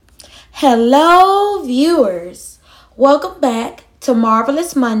Hello, viewers. Welcome back to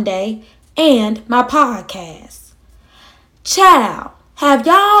Marvelous Monday and my podcast. Child, have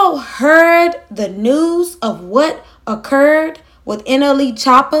y'all heard the news of what occurred with NLE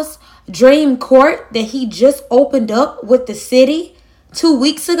Choppa's dream court that he just opened up with the city 2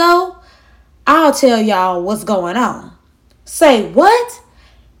 weeks ago? I'll tell y'all what's going on. Say what?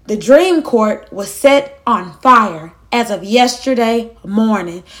 The dream court was set on fire as of yesterday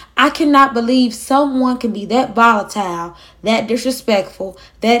morning. I cannot believe someone can be that volatile, that disrespectful,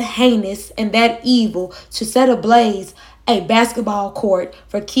 that heinous, and that evil to set ablaze a basketball court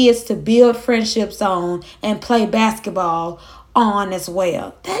for kids to build friendships on and play basketball on as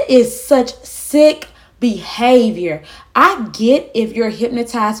well. That is such sick behavior. I get if you're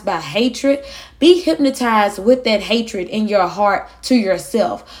hypnotized by hatred, be hypnotized with that hatred in your heart to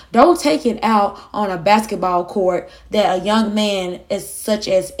yourself. Don't take it out on a basketball court that a young man such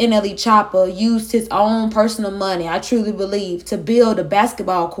as NLE Choppa used his own personal money, I truly believe, to build a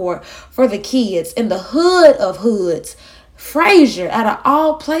basketball court for the kids in the hood of hoods. Frazier, out of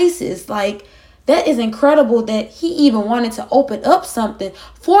all places, that is incredible that he even wanted to open up something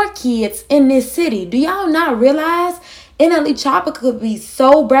for kids in this city. Do y'all not realize NLE Choppa could be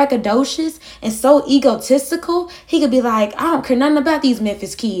so braggadocious and so egotistical? He could be like, I don't care nothing about these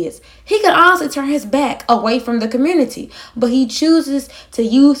Memphis kids. He could honestly turn his back away from the community. But he chooses to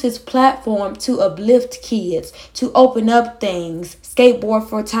use his platform to uplift kids, to open up things. Skateboard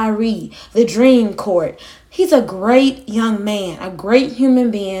for Tyree, the Dream Court. He's a great young man, a great human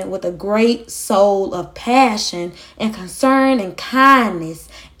being with a great soul of passion and concern and kindness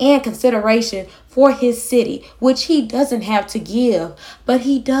and consideration for his city, which he doesn't have to give, but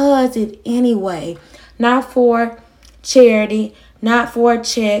he does it anyway. Not for charity, not for a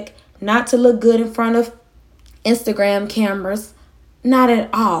check, not to look good in front of Instagram cameras, not at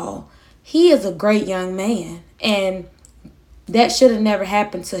all. He is a great young man, and that should have never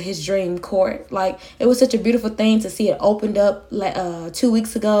happened to his dream court. It was such a beautiful thing to see it opened up 2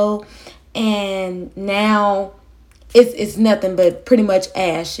 weeks ago, and now it's nothing but pretty much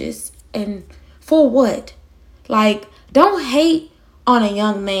ashes. And for what? Don't hate on a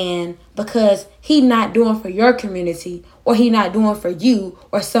young man because he not doing for your community or he not doing for you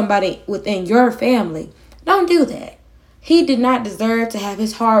or somebody within your family. Don't do that. He did not deserve to have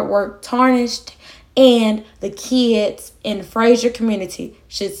his hard work tarnished. And the kids in the Frazier community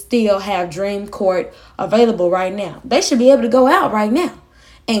should still have Dream Court available right now. They should be able to go out right now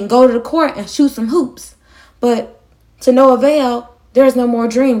and go to the court and shoot some hoops. But to no avail, there's no more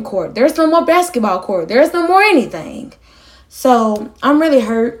Dream Court. There's no more basketball court. There's no more anything. So I'm really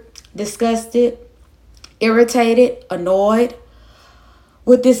hurt, disgusted, irritated, annoyed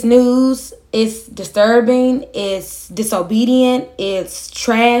with this news. It's disturbing, it's disobedient, it's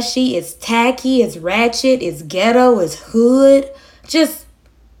trashy, it's tacky, it's ratchet, it's ghetto, it's hood. Just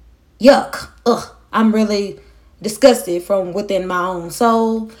yuck. Ugh. I'm really disgusted from within my own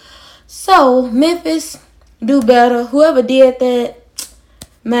soul. So, Memphis, do better. Whoever did that,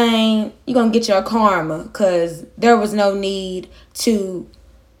 man, you're going to get your karma, because there was no need to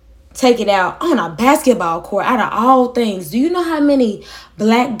take it out on a basketball court. Out of all things, do you know how many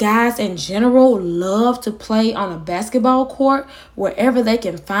black guys in general love to play on a basketball court wherever they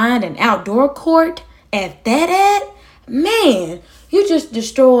can find an outdoor court at that? Man, you just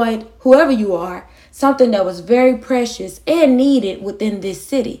destroyed, whoever you are, something that was very precious and needed within this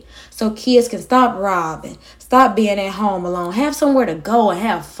city. So kids can stop robbing, stop being at home alone, have somewhere to go and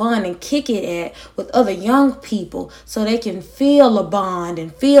have fun and kick it at with other young people so they can feel a bond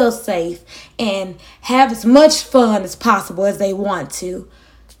and feel safe and have as much fun as possible as they want to.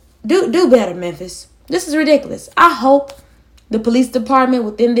 Do better, Memphis. This is ridiculous. I hope the police department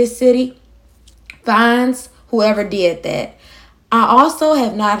within this city finds whoever did that. I also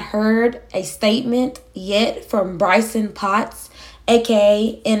have not heard a statement yet from Bryson Potts,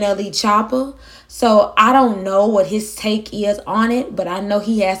 aka NLE Choppa. So I don't know what his take is on it, but I know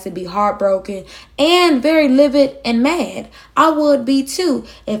he has to be heartbroken and very livid and mad. I would be too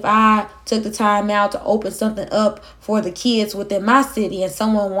if I took the time out to open something up for the kids within my city and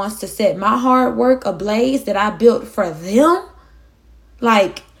someone wants to set my hard work ablaze that I built for them.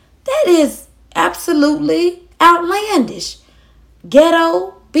 That is absolutely outlandish.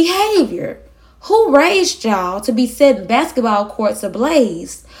 Ghetto behavior. Who raised y'all to be setting basketball courts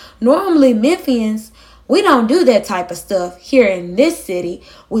ablaze? Normally, Memphians, we don't do that type of stuff here in this city.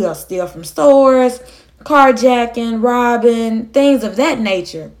 We'll steal from stores, carjacking, robbing, things of that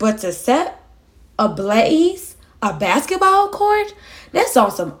nature. But to set ablaze a basketball court, that's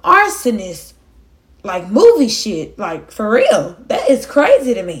on some arsonist, movie shit. For real. That is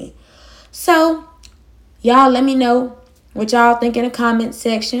crazy to me. So, y'all let me know what y'all think in the comment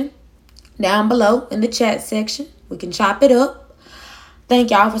section down below in the chat section. We can chop it up.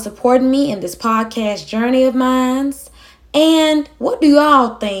 Thank y'all for supporting me in this podcast journey of mine. And what do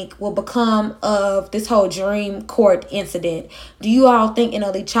y'all think will become of this whole Dream Court incident? Do you all think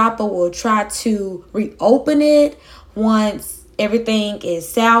NLE Choppa will try to reopen it once everything is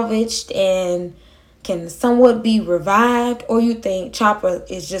salvaged and can somewhat be revived? Or you think Choppa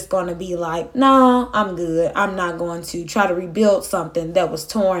is just going to be like, no, I'm good. I'm not going to try to rebuild something that was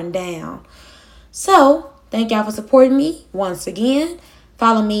torn down. So, thank y'all for supporting me once again.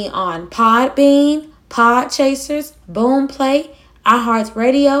 Follow me on Podbean, Podchasers, Boomplay,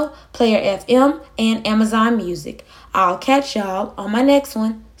 iHeartRadio, Player FM, and Amazon Music. I'll catch y'all on my next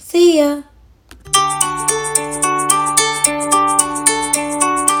one. See ya.